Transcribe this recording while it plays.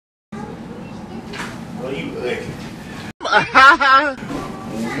Well, you ugly.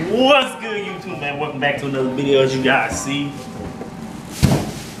 What's good, YouTube, man? Welcome back to another video. As you guys see,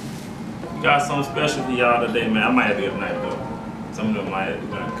 got something special for y'all today, man. I might have to get a knife though. Some of them might have to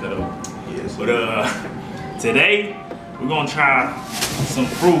cut up. Yes. But today we're gonna try some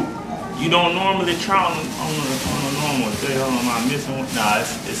fruit you don't normally try on a normal day. Hold on, am I missing one? Nah,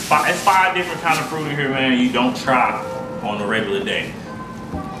 it's five different kind of fruit in here, man. You don't try on a regular day.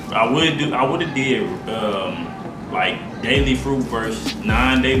 I would have did like daily fruit versus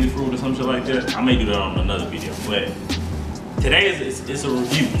non-daily fruit or something like that. I may do that on another video, but today it's a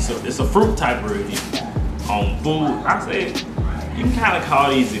review. It's a fruit type of review on food. I say you can kind of call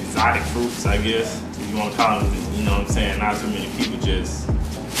these exotic fruits, I guess, if you want to call them. You know what I'm saying? Not too many people just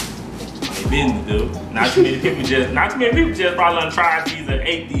business do. Not too many people just probably done tried these and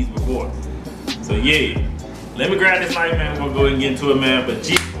ate these before. So yeah, let me grab this knife, man. We're gonna go ahead and get into it, man. But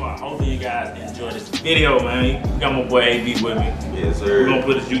Geesquad, hopefully you guys enjoy this video, man. We got my boy AB with me. Yes, sir. We're gonna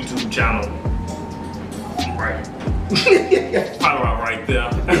put his YouTube channel right there.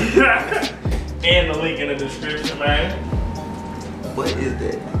 And the link in the description, man. What is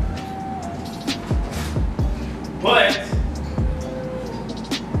that? But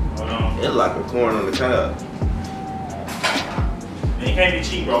it's like a corn on the cob. Man, you can't be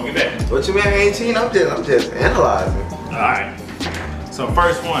cheap, bro. Get back. What you mean I ain't cheating? I'm just analyzing. Alright. So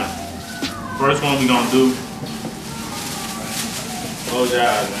first one we gonna do. Close your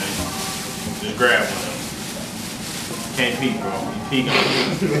eyes, man. Just grab one of them. Can't peek, bro. You peek on it.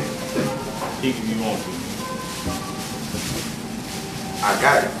 Peek if you want to. I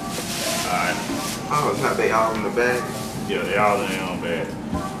got it. Alright. Oh, it's not they all in the bag? Yeah, they all in their own bag.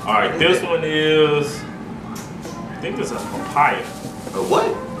 Alright, this one is, I think this is a papaya. A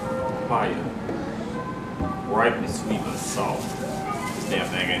what? Papaya. Ripe and sweet and soft. This damn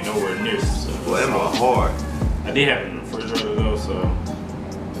thing ain't nowhere near so well, that was hard. I did have it in the refrigerator though, so.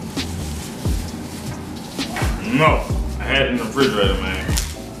 No, I had it in the refrigerator, man.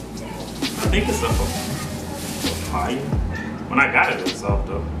 I think it's a papaya. When I got it, it was soft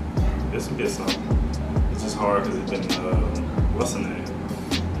though. It's a bit soft. It's just hard because it's been, what's the name?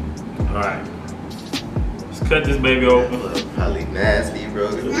 Alright. Let's cut this baby open. Probably nasty, bro.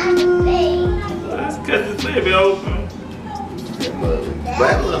 Let's cut this baby open. That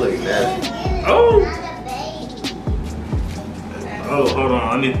mother look nasty. Oh! Oh, hold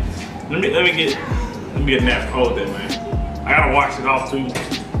on. Let me get a napkin. Hold that, man. I gotta wash it off too.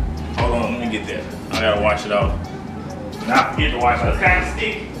 Hold on, let me get that. I gotta wash it off. Not forget to wash it. It's kind of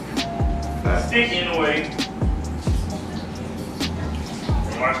sticky. Sticky in the way.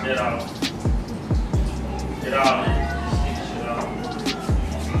 Wash that off. Get all that shit off.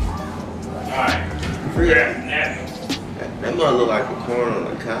 Alright. That mother look like a corn on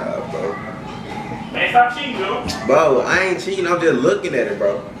the cob, bro. Man, stop cheating, bro. Bro, I ain't cheating. I'm just looking at it,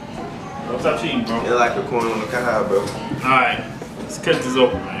 bro. Don't stop cheating, bro. It's like a corn on the cob, bro. Alright. Let's cut this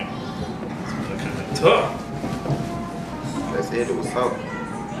open, man. It's kind of tough. They said it was soft.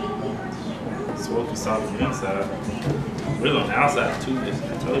 It's supposed to be soft on the inside. Really on the outside too.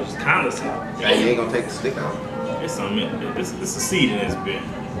 It's kind of soft. Hey, you ain't gonna take the stick out. It's something. It's a seed in this bit.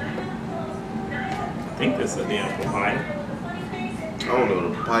 I think this is a damn papaya. I don't know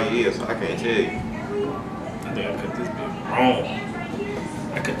what a papaya is, so I can't tell you. I think I cut this bit wrong.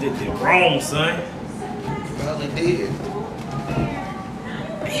 I cut this bit wrong, son. You probably did.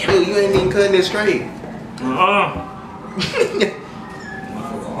 Dude, you ain't even cutting it straight. Hard.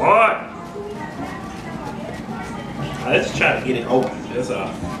 Let's try to get it open. That's that.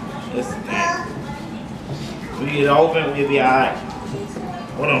 We get it open, we'll be alright.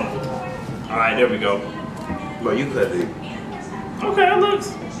 Hold on. Alright, there we go. Bro, you cut it. Okay, it looks.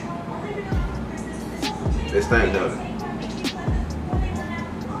 This thing does it.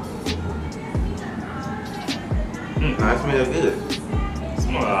 I smell good.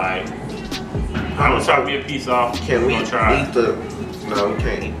 Smell alright. I'm gonna chop me a piece off. Can we eat the? No, we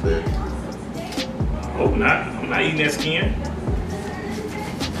can't eat the. Hope not. I'm not eating that skin.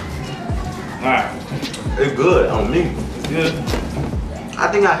 Alright. It's good on me. It's good. I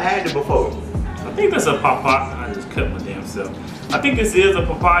think I had it before. I think that's a papaya. I just cut my damn self. I think this is a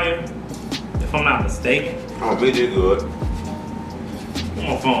papaya, if I'm not mistaken. Oh, me, it's good. Put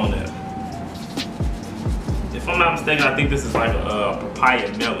my phone there. If I'm not mistaken, I think this is like a papaya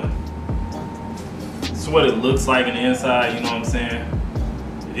melon. This is what it looks like on the inside, you know what I'm saying?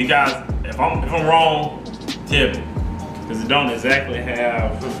 If you guys, if I'm wrong, tell me. Because it don't exactly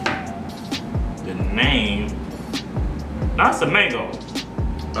have the name. No, it's a mango.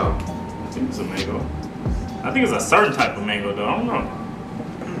 Oh. I think it's a mango. I think it's a certain type of mango though, I don't know.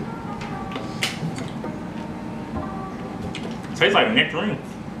 Tastes like nectarine.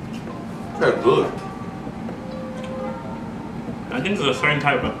 That's good. I think it's a certain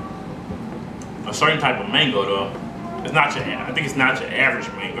type of mango though. It's not your. I think it's not your average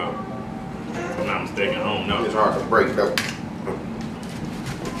mango. If I'm not mistaken. I don't know. It's hard to break though.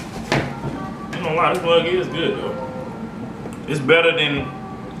 I don't lie, this mug is good though. It's better than,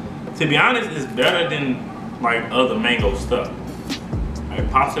 to be honest, it's better than like other mango stuff. Like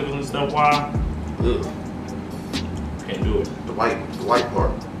popsicles and stuff. Why? Ugh. Can't do it. The white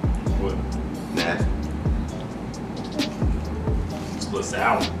part. What? Nasty. It's a little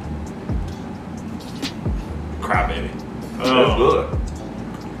sour. Cry baby. That's good.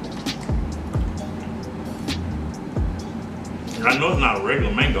 I know it's not a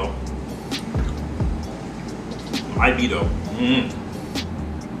regular mango. Might be though.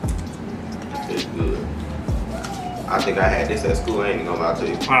 It's good. I think I had this at school. I ain't gonna lie to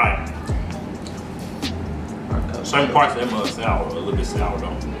you. Alright. Certain parts of that mug sour, a little bit sour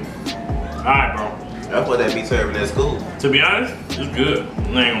though. Alright, bro. That's what they be serving at school. To be honest, it's good.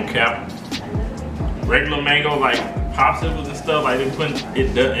 I ain't gonna cap. Regular mango, like popsicles and stuff, like they putting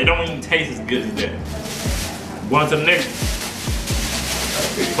it don't even taste as good as that. Going to the next one.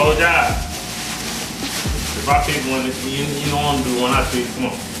 Close your eyes. If I pick one, you know what I'm doing when I pick. Come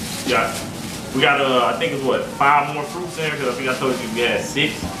on. We got I think it's what, 5 more fruits in here, because I think I told you we had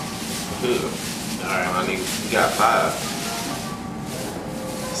 6. Good. Alright. I think we got 5.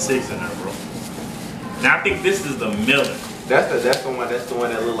 6 in there, bro. Now I think this is the melon. That's the one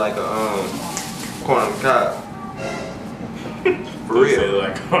that look like a corn on the cob. For real.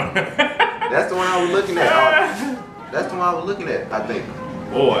 Like, That's the one I was looking at. That's the one I was looking at, I think.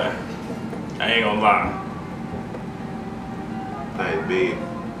 boy, I ain't gonna lie. That big.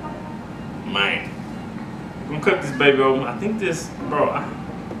 Man. I'm gonna cook this baby over. I think this, bro, I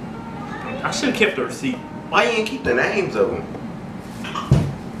should have kept the receipt. Why you didn't keep the names of them?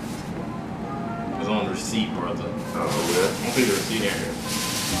 It's on the receipt, brother. Oh, I don't think the receipt in here.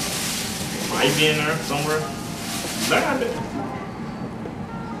 Might be in there somewhere. Is that out there?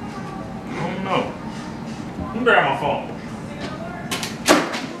 I don't know. Let me grab my phone.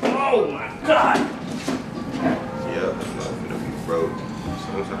 Oh my God. Yeah, that's not gonna be broke.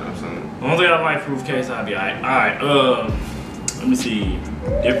 Sometimes. Only thing I like fruit case, I'll be alright. Alright, let me see.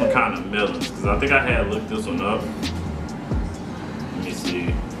 Different kind of melons. Because I think I had looked this one up. Let me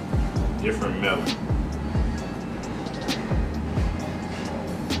see. Different melon.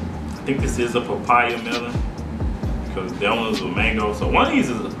 I think this is a papaya melon. Because that one is a mango. So one of these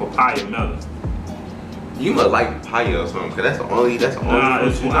is a papaya melon. You must like papaya or something, cause that's the only Nah,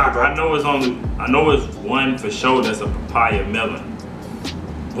 fruit you like, bro. I know it's one for sure that's a papaya melon.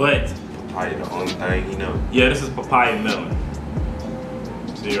 But Papaya the only thing you know. yeah, this is papaya melon.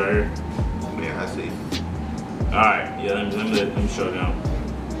 See right here? Yeah, I see. Alright, yeah, let me show them.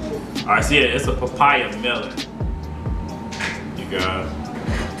 Alright, so yeah, it's a papaya melon. You guys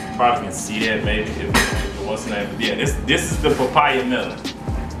probably can see that maybe if what's the name? But yeah, this is the papaya melon.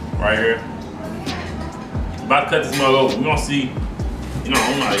 Right here. I'm about to cut this mug open. We're gonna see. You know,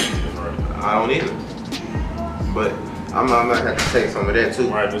 I'm not eating this right. I don't either. But I might have to take some of that too.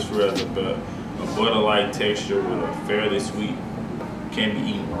 Right, just for a butter-like texture with a fairly sweet. Can be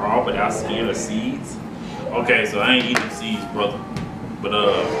eaten raw without skin or seeds. Okay, so I ain't eating seeds, brother. But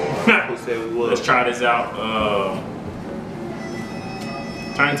Who said we would? let's try this out.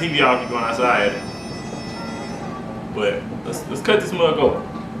 Turn the TV off if you're going outside. But let's cut this mug open.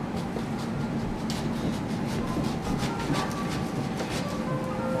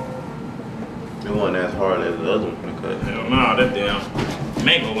 It wasn't as hard as the other one to cut. Hell no, that damn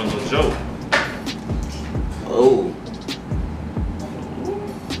mango wasn't no joke. Oh.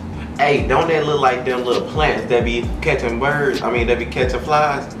 Hey, don't that look like them little plants that be catching birds? I mean, that be catching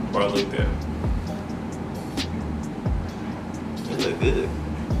flies? Bro, look at that. It look good.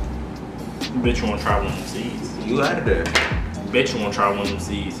 Bet you wanna try one of them seeds. You out of there. Bet you wanna try one of them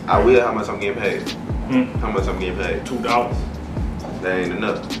seeds. I will. How much I'm getting paid? Hmm? How much I'm getting paid? $2. That ain't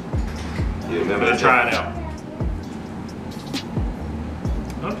enough. You remember Let's that? try it out.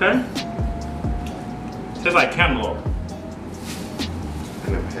 Okay. Tastes like cantaloupe. I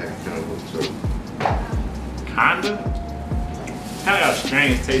never had cantaloupe too. Kinda. Kinda got a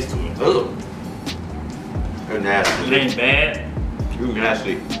strange taste to it. Ugh. You're nasty. It ain't bad. You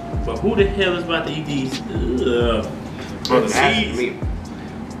nasty. But who the hell is about to eat these? Ugh. Bro, the Nasty seeds. meat.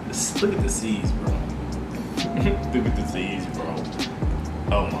 Look at the seeds, bro. Look at the seeds, bro.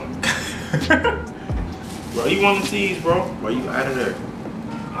 Oh my God. Bro, you want the seeds, bro? Why you out of there?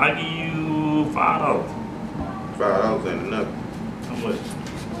 I give you $5. $5 ain't enough.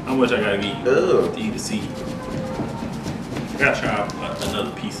 How much I gotta give you Ugh. to eat the seed? gotta try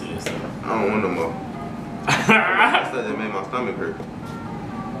another piece of this. I don't want no more. I said it made my stomach hurt.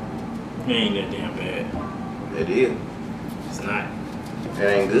 It ain't that damn bad. It is. It's not. It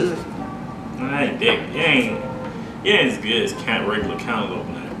ain't good. No, it ain't that. It ain't as good as regular cantaloupe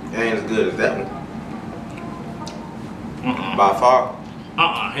now. It ain't as good as that one. By far.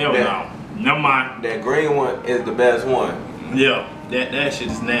 Hell no. Never mind. That gray one is the best one. Yeah, that shit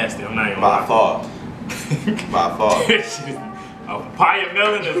is nasty. I'm not gonna By lie. far. By far. That shit is, a papaya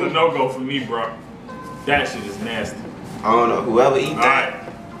melon is a no-go for me, bro. That shit is nasty. I don't know. Whoever eat that,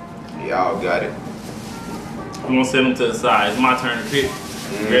 Alright. y'all got it. I'm gonna set them to the side. It's my turn to pick.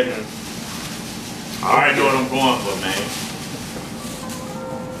 Ready? I already know what I'm going for, man.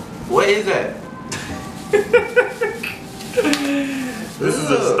 What is that? This is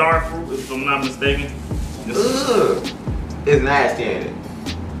a star fruit, if I'm not mistaken. It's nasty, ain't it?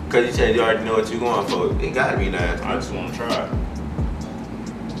 Cause you said you already know what you're going for. It gotta be nasty. I just want to try it.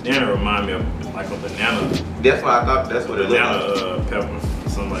 Then it remind me of like a banana. That's why I thought that's what it looked like. Banana pepper,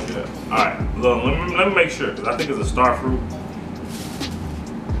 something like that. All right, look, let me make sure, cause I think it's a star fruit.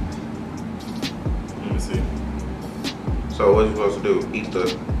 Let me see. So what you supposed to do? Eat the?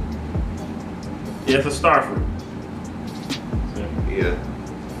 Yeah, it's a star fruit. Yeah.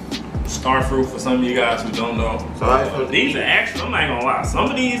 Star fruit for some of you guys who don't know. So these are actually, I'm not gonna lie. Some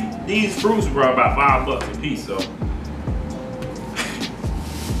of these fruits were about $5 a piece, so.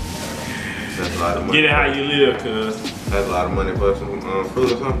 That's a lot of money. Get it how you live, cuz. That's a lot of money for some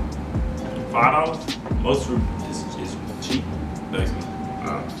fruit or something. $5? Most fruit is cheap, basically.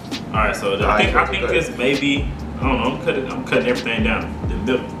 Alright, so I think this may be, I don't know, I'm cutting everything down the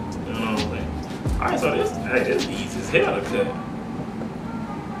middle. You know what I'm saying? Alright, so this easy as hell to cut.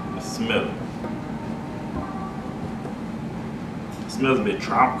 Smell it. It smells a bit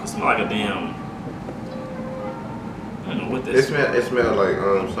tropical. It smells like a damn. I don't know what this. It smells like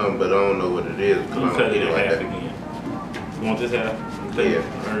something, but I don't know what it is. I'm gonna cut it in half again. You want this half? Yeah.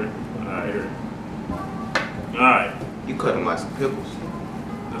 Alright, here. Alright. You cut them like some pickles.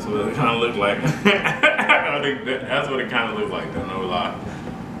 That's what it kind of look like. I think that's what it kind of looks like. No lie.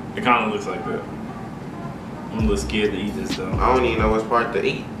 It kind of looks like that. I'm a little scared to eat this stuff. I don't even know which part to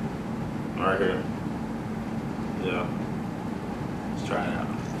eat. Right here. Yeah. Let's try it out.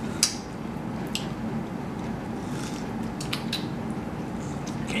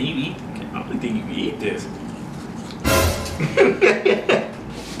 Can you eat? I don't think you can eat this.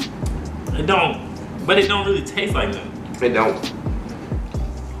 It don't, but it don't really taste like nothing. It don't.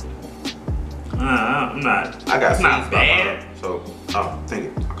 I'm not. I got it's not bad. So, I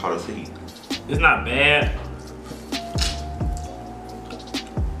caught a seed. It's not bad.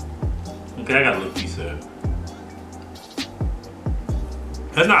 Okay, I got a little piece of it.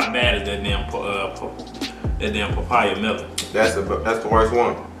 That's not bad as that damn papaya melon. That's the worst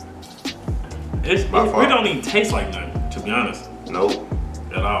one. It don't even taste like nothing, to be honest. Nope.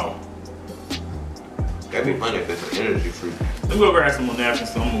 At all. That'd be funny if it's an energy fruit. Let me go grab some more napkins,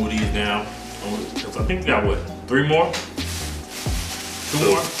 so I'm gonna move these down. Cause I think we got what? 3 more? 2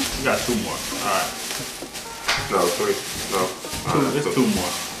 more? We got 2 more. Alright. No, 3. No. It's 2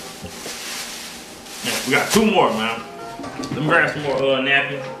 more. Yeah, we got 2 more, man. Let me grab some more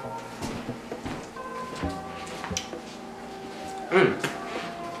napkins.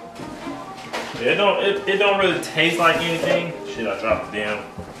 It don't really taste like anything. Shit, I dropped it down.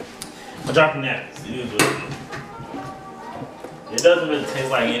 I dropped the napkins. It doesn't really taste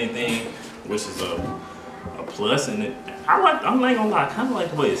like anything, which is a plus. And I'm not gonna lie, I kind of like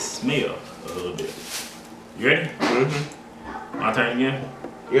the way it smells a little bit. You ready? Mm-hmm. My turn again?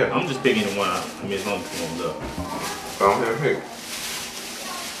 Yeah. I'm just picking the one out. I mean, it's only 2 ones up. Go ahead and pick.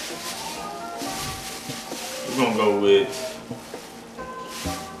 We're gonna go with.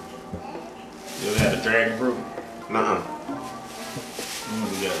 You ever had a dragon fruit? Nuh-uh. What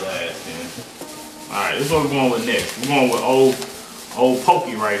we got last then? Alright, this is what we're going with next. We're going with old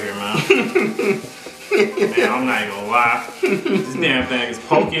Pokey right here, man. Man, I'm not even gonna lie. This damn thing is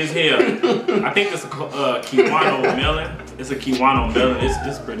pokey as hell. I think it's a Kiwano melon. It's a Kiwano melon.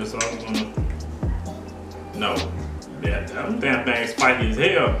 It's pretty soft. No. That damn thing is spiky as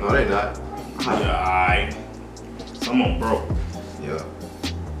hell. No, they not. Yeah, alright. Someone broke. Yeah.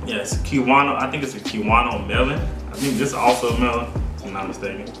 Yeah, it's a Kiwano. I think it's a Kiwano melon. I think this is also a melon, if I'm not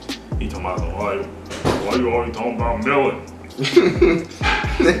mistaken. He talking about some, why you always talking about melon?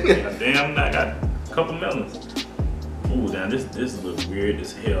 God damn, I got a couple melons. Ooh, damn, this looks weird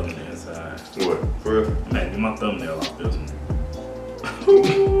as hell on the inside. What? For real? Man, get my thumbnail off this one.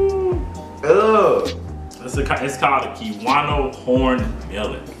 Ugh. It's called a Kiwano horn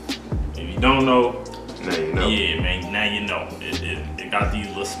melon. If you don't know, Now you know. Yeah, man, now you know. It got these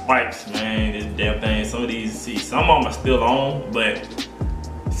little spikes, man. This damn thing. Some of these, see, some of them are still on, but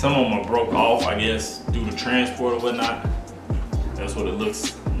some of them are broke off, I guess, due to transport or whatnot. That's what it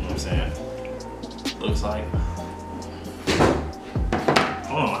looks, you know what I'm saying? Looks like.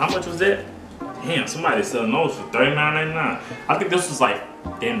 Hold on, how much was that? Damn, somebody selling those for $39.99. I think this was like,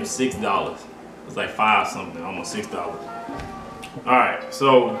 damn, $6. It was like 5 something, almost $6. Alright,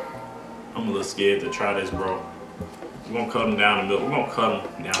 so I'm a little scared to try this, bro. We're gonna cut them down the middle. We're gonna cut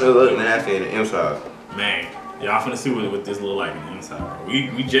them down. It look nasty in the inside. Man, y'all finna see what this look like in the inside, bro.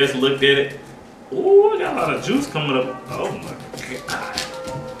 We just looked at it. Ooh, got a lot of juice coming up. Oh my god.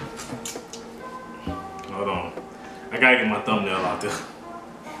 Hold on. I gotta get my thumbnail out there.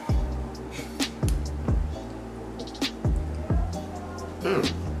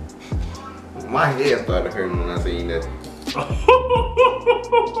 My head started hurting when I seen that. Oh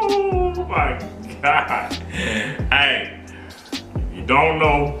my god. Hey, if you don't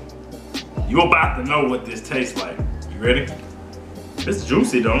know, you about to know what this tastes like. You ready? It's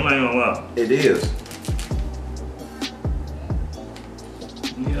juicy though, I'm not even gonna lie. It is.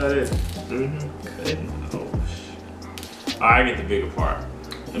 Yeah, it is. Mm-hmm. Oh shit. Alright, I get the bigger part.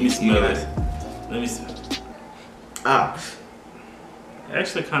 Let me smell this. Let me smell. Ah. It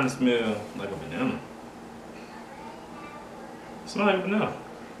actually kind of smells like a banana. It smells like a banana.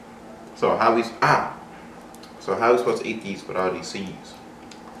 So how we supposed to eat these with all these seeds?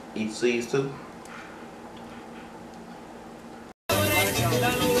 Eat seeds too?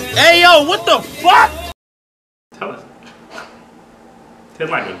 Hey yo, what the fuck? Tell us.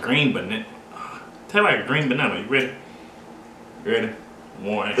 Tastes like a green banana. Tastes like a green banana. You ready? You ready?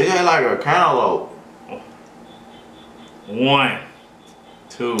 One. It ain't like a cantaloupe. 1,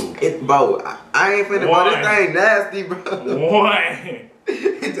 2. Bro, I ain't finna, bro. This thing nasty, bro. 1.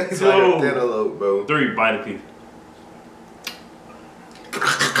 It tastes 2. like a cantaloupe, bro. 3. Bite a piece.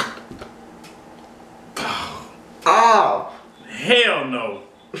 Oh. Hell no.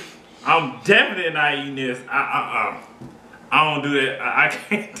 I'm definitely not eating this. I don't do that. I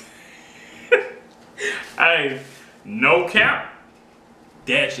can't. Hey, no cap.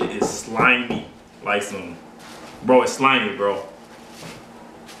 That shit is slimy. Like some, bro, it's slimy, bro.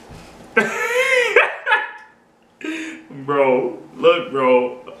 Bro, look,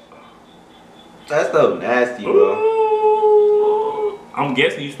 bro. That stuff nasty, bro. Ooh. I'm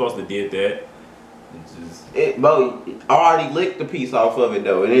guessing you're supposed to did that. Bro, I already licked the piece off of it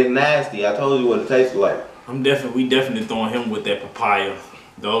though, and it's nasty. I told you what it tastes like. We definitely throwing him with that papaya.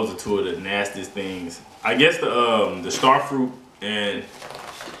 Those are two of the nastiest things. I guess the star fruit and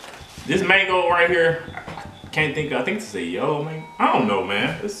this mango right here. I think it's a yellow mango. I don't know,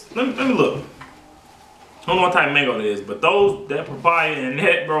 man. Let me look. I don't know what type of mango it is, but that papaya and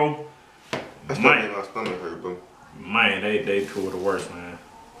that, bro. That's making my stomach hurt, bro. Man, they two of the worst, man.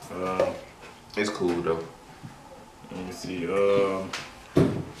 It's cool though. Let me see. We're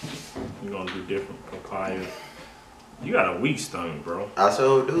gonna do different papayas. You got a weak stomach, bro. I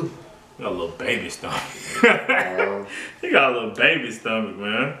sure do. You got a little baby stomach. You got a little baby stomach,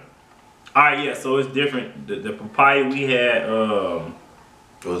 man. All right, yeah. So it's different. The papaya we had. It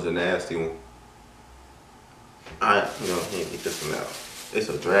was a nasty one. Alright, you know, get this one out. It's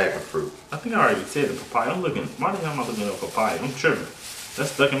a dragon fruit. I think I already said the papaya. I'm looking. Why the hell am I looking up papaya? I'm tripping.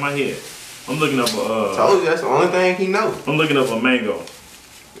 That's stuck in my head. I'm looking up a. Told you that's the only thing he knows. I'm looking up a mango.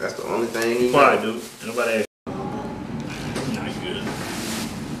 That's the only thing he knows. Why, dude? Nobody asked. Not good.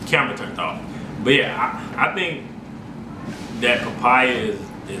 Camera turned off. But yeah, I think that papaya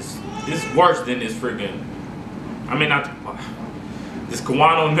is worse than this freaking. I mean, not the papaya. This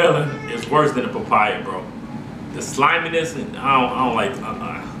Kawano melon is worse than the papaya, bro. The sliminess, and I don't like.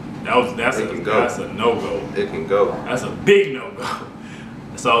 That's a no go. It can go. That's a big no go.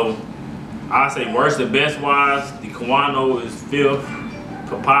 So I say worst to best wise. The Kawano is 5th.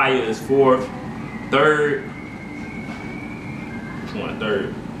 Papaya is 4th. 3rd. Which one?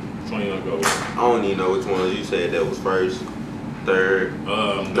 3rd. Which one you gonna go with? I don't even know which one you said that was 1st. 3rd.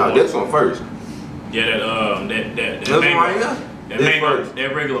 No, this one 1st. Yeah, that this one right here. That mango,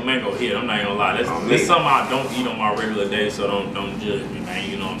 that regular mango here, I'm not even gonna lie. That's something I don't eat on my regular day, so don't judge me, man.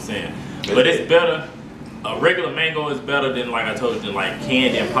 You know what I'm saying? But it's better. A regular mango is better than, like I told you, than like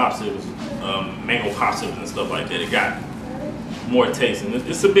candy and popsicles, mango popsicles and stuff like that. It got more taste and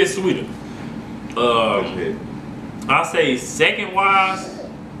it's a bit sweeter. I say second wise.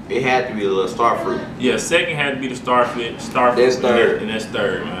 It had to be a little star fruit. Yeah, second had to be the star fruit. That's 3rd. And that's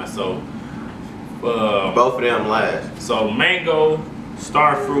 3rd, man. So. Both of them last. So mango,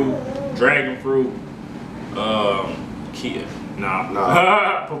 star fruit, dragon fruit,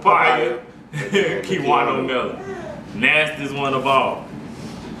 papaya, Kiwano melon. Nastiest one of all.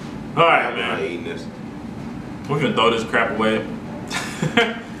 Alright, man. I'm not eating this. We're gonna throw this crap away.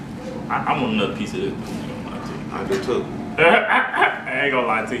 I want another piece of this. I do too. I ain't gonna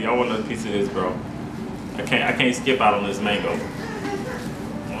lie to you. I want another piece of this, bro. I can't skip out on this mango. I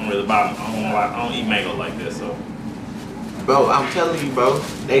don't really buy. I don't eat mango like this, so. Bro, I'm telling you, bro.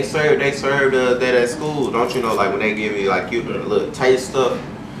 They serve that at school. Don't you know? Like when they give you like you the little taste stuff.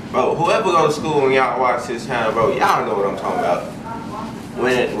 Bro, whoever go to school and y'all watch this channel, bro, y'all know what I'm talking about.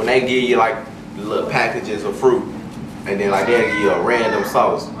 When they give you like little packages of fruit, and then like they'll give you a random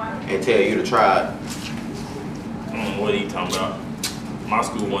sauce and tell you to try it. What are you talking about? My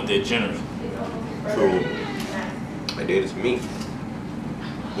school wasn't that generous. True. They did it to me.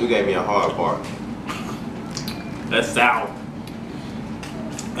 You gave me a hard part. That's sour.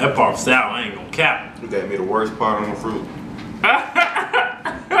 That part's sour. I ain't gonna cap. You gave me the worst part on the fruit.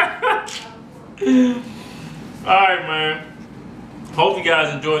 Alright, man. Hope you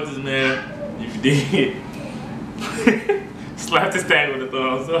guys enjoyed this, man. If you did, slap this thing with a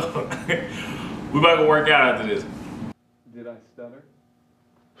thumbs up. We about to work out after this. Did I stutter?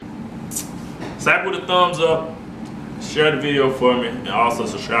 Slap with a thumbs up, share the video for me, and also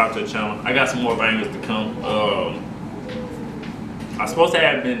subscribe to the channel. I got some more bangers to come. I'm supposed to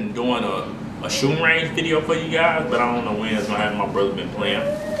have been doing a shooting range video for you guys, but I don't know when. So I have my brother been playing.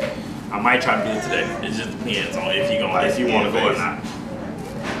 I might try to do it today. It just depends on if you want to go or not.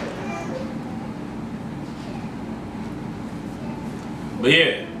 But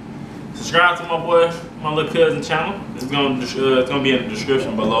yeah, subscribe to my boy, my little cousin channel. It's gonna be in the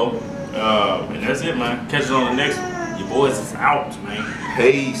description below. And that's it, man. Catch you on the next one. Your boys is out, man.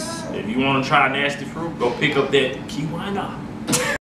 Peace. If you want to try nasty fruit, go pick up that Kiwano.